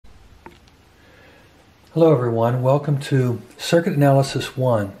Hello everyone, welcome to Circuit Analysis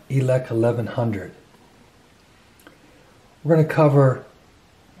 1, Elec1100. We're going to cover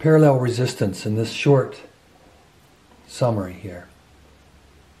parallel resistance in this short summary here.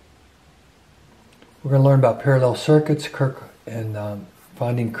 We're going to learn about parallel circuits and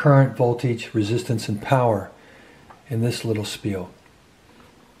finding current, voltage, resistance, and power in this little spiel.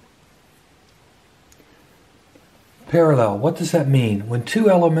 Parallel, what does that mean? When two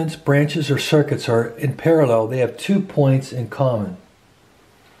elements, branches, or circuits are in parallel, they have 2 points in common.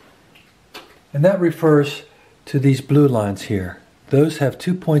 And that refers to these blue lines here. Those have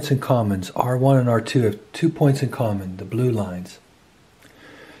 2 points in common. R1 and R2 have 2 points in common, the blue lines.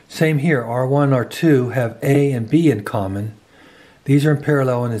 Same here, R1 and R2 have A and B in common. These are in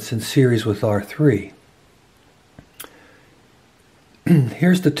parallel and it's in series with R3.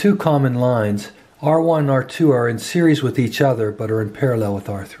 Here's the 2 common lines. R1 and R2 are in series with each other, but are in parallel with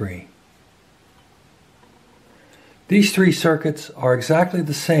R3. These 3 circuits are exactly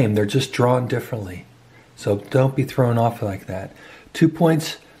the same, they're just drawn differently. So don't be thrown off like that. 2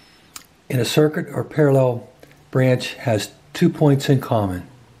 points in a circuit or parallel branch has 2 points in common.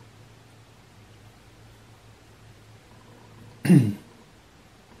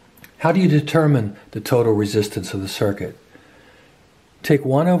 How do you determine the total resistance of the circuit? Take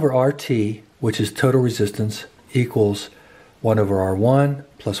 1 over RT, which is total resistance, equals 1 over R1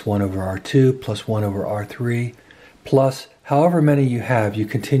 plus 1 over R2 plus 1 over R3 plus however many you have, you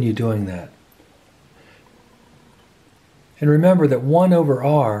continue doing that. And remember that 1 over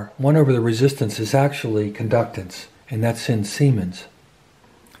R, 1 over the resistance, is actually conductance, and that's in Siemens.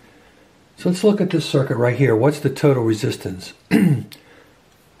 So let's look at this circuit right here. What's the total resistance?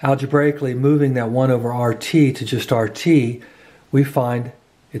 Algebraically, moving that 1 over RT to just RT, we find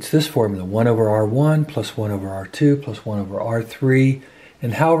it's this formula, 1 over R1 plus 1 over R2 plus 1 over R3,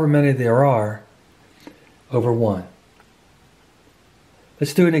 and however many there are, over 1.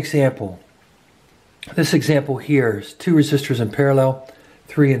 Let's do an example. This example here is 2 resistors in parallel,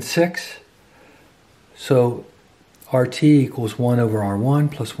 3 and 6. So RT equals 1 over R1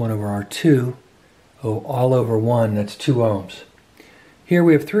 plus 1 over R2, all over 1, that's 2 ohms. Here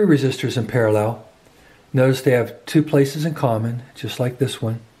we have 3 resistors in parallel. Notice they have 2 places in common, just like this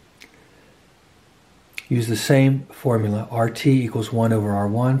one. Use the same formula, RT equals 1 over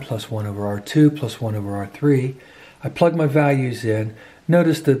R1 plus 1 over R2 plus 1 over R3. I plug my values in.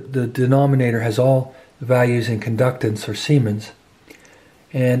 Notice that the denominator has all the values in conductance or Siemens.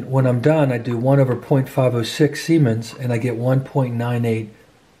 And when I'm done, I do 1 over 0.506 Siemens and I get 1.98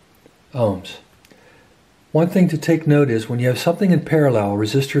 ohms. One thing to take note is when you have something in parallel,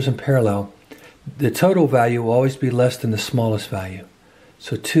 resistors in parallel, the total value will always be less than the smallest value.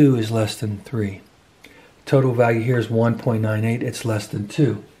 So 2 is less than 3. Total value here is 1.98. It's less than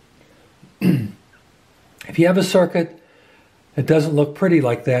 2. If you have a circuit that doesn't look pretty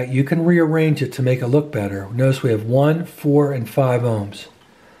like that, you can rearrange it to make it look better. Notice we have 1, 4, and 5 ohms.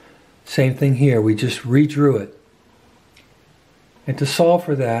 Same thing here. We just redrew it. And to solve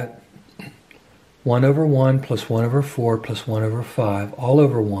for that, 1 over 1 plus 1 over 4 plus 1 over 5, all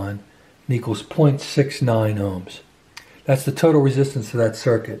over 1, equals 0.69 ohms. That's the total resistance of that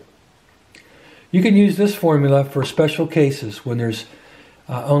circuit. You can use this formula for special cases when there's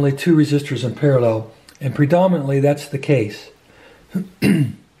only 2 resistors in parallel, and predominantly that's the case. So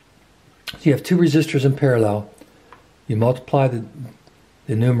you have 2 resistors in parallel, you multiply the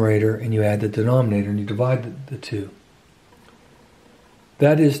numerator and you add the denominator and you divide the 2.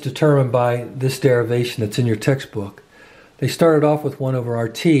 That is determined by this derivation that's in your textbook. They started off with 1 over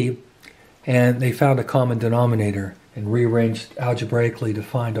RT and they found a common denominator and rearranged algebraically to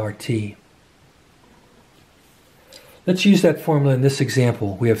find RT. Let's use that formula in this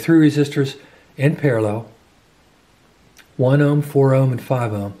example. We have 3 resistors in parallel, 1 ohm, 4 ohm, and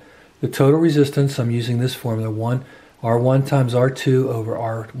 5 ohm. The total resistance, I'm using this formula, R1 times R2 over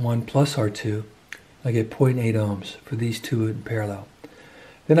R1 plus R2. I get 0.8 ohms for these 2 in parallel.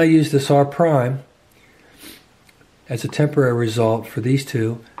 Then I use this R prime as a temporary result for these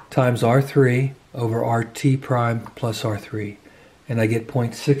 2 times R3 over RT prime plus R3. And I get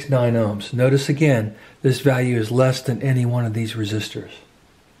 0.69 ohms. Notice again, this value is less than any one of these resistors.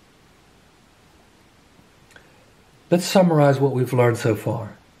 Let's summarize what we've learned so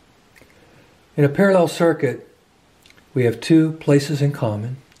far. In a parallel circuit, we have 2 places in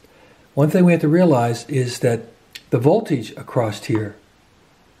common. One thing we have to realize is that the voltage across here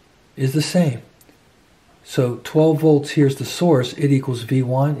is the same. So 12 volts, here's the source, it equals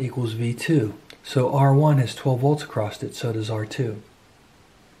V1 equals V2. So R1 has 12 volts across it, so does R2.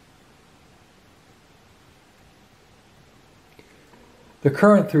 The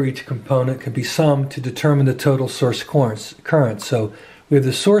current through each component can be summed to determine the total source current. So we have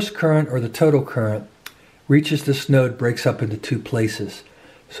the source current, or the total current, reaches this node, breaks up into two places.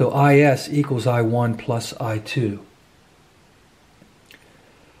 So IS equals I1 plus I2.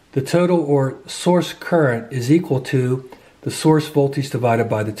 The total or source current is equal to the source voltage divided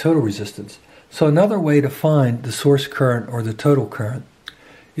by the total resistance. So another way to find the source current or the total current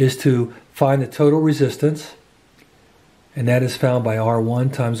is to find the total resistance, and that is found by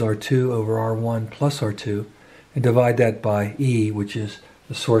R1 times R2 over R1 plus R2, and divide that by E, which is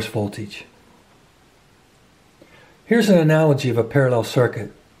the source voltage. Here's an analogy of a parallel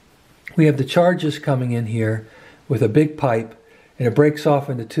circuit. We have the charges coming in here with a big pipe, and it breaks off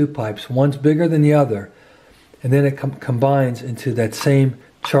into two pipes. One's bigger than the other, and then it combines into that same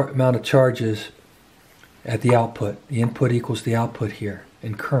amount of charges at the output. The input equals the output here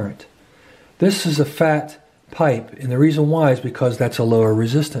in current. This is a fat pipe, and the reason why is because that's a lower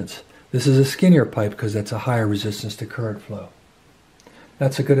resistance. This is a skinnier pipe because that's a higher resistance to current flow.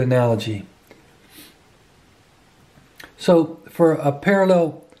 That's a good analogy. So for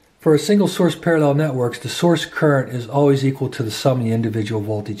a single source parallel networks, the source current is always equal to the sum of the individual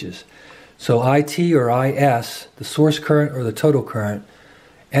voltages. So IT or IS, the source current or the total current,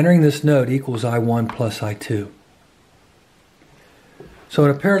 entering this node equals I1 plus I2. So in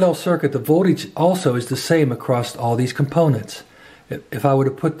a parallel circuit, the voltage also is the same across all these components. If I were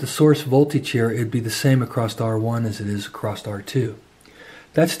to put the source voltage here, it would be the same across R1 as it is across R2.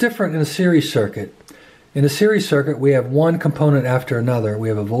 That's different in a series circuit. In a series circuit, we have one component after another. We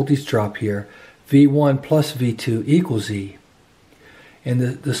have a voltage drop here. V1 plus V2 equals E. And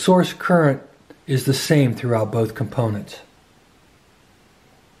the source current is the same throughout both components.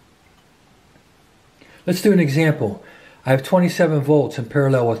 Let's do an example. I have 27 volts in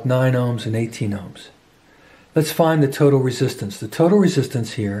parallel with 9 ohms and 18 ohms. Let's find the total resistance. The total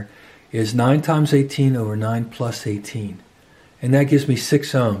resistance here is 9 times 18 over 9 plus 18. And that gives me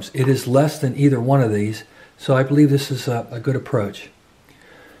 6 ohms. It is less than either one of these, so I believe this is a good approach.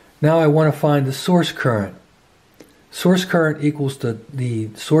 Now I want to find the source current. Source current equals the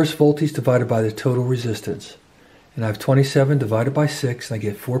source voltage divided by the total resistance. And I have 27 divided by 6, and I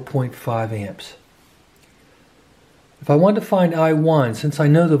get 4.5 amps. If I want to find I1, since I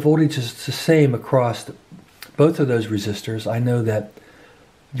know the voltage is the same across both of those resistors, I know that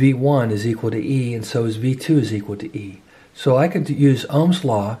V1 is equal to E, and so is V2 is equal to E. So I could use Ohm's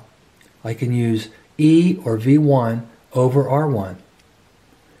law. I can use E or V1 over R1,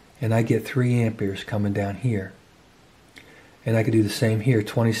 and I get 3 amperes coming down here. And I could do the same here.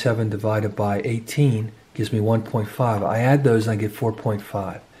 27 divided by 18 gives me 1.5. I add those and I get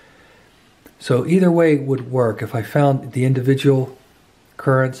 4.5. So either way would work. If I found the individual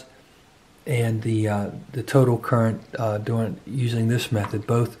currents and the total current using this method,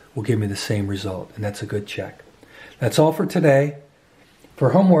 both will give me the same result, and that's a good check. That's all for today.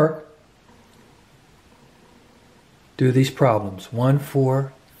 For homework, do these problems, 1,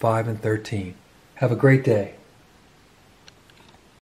 4, 5, and 13. Have a great day.